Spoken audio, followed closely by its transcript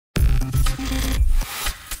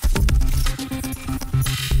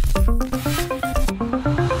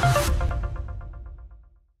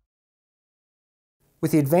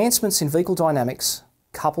With the advancements in vehicle dynamics,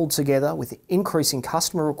 coupled together with increasing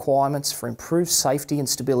customer requirements for improved safety and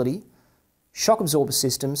stability, shock absorber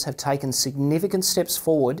systems have taken significant steps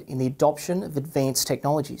forward in the adoption of advanced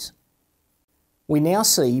technologies. We now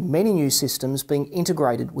see many new systems being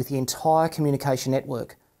integrated with the entire communication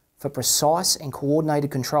network for precise and coordinated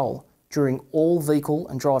control during all vehicle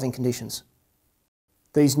and driving conditions.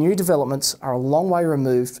 These new developments are a long way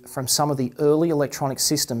removed from some of the early electronic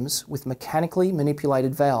systems with mechanically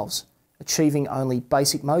manipulated valves, achieving only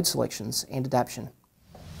basic mode selections and adaptation.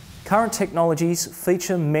 Current technologies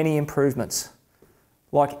feature many improvements,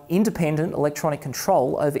 like independent electronic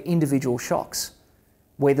control over individual shocks,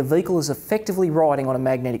 where the vehicle is effectively riding on a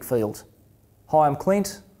magnetic field. Hi, I'm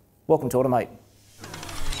Clint. Welcome to Automate.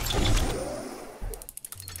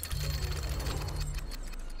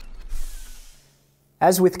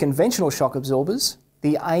 As with conventional shock absorbers,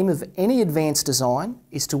 the aim of any advanced design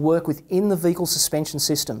is to work within the vehicle suspension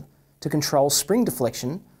system to control spring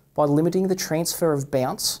deflection by limiting the transfer of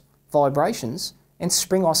bounce, vibrations and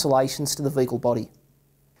spring oscillations to the vehicle body.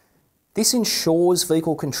 This ensures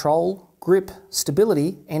vehicle control, grip,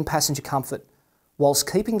 stability and passenger comfort,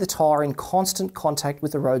 whilst keeping the tyre in constant contact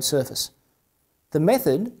with the road surface. The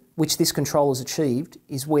method which this control is achieved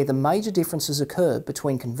is where the major differences occur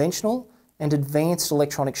between conventional and advanced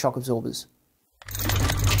electronic shock absorbers.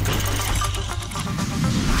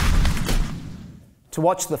 To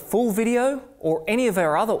watch the full video or any of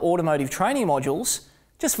our other automotive training modules,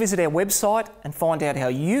 just visit our website and find out how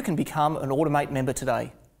you can become an Automate member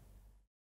today.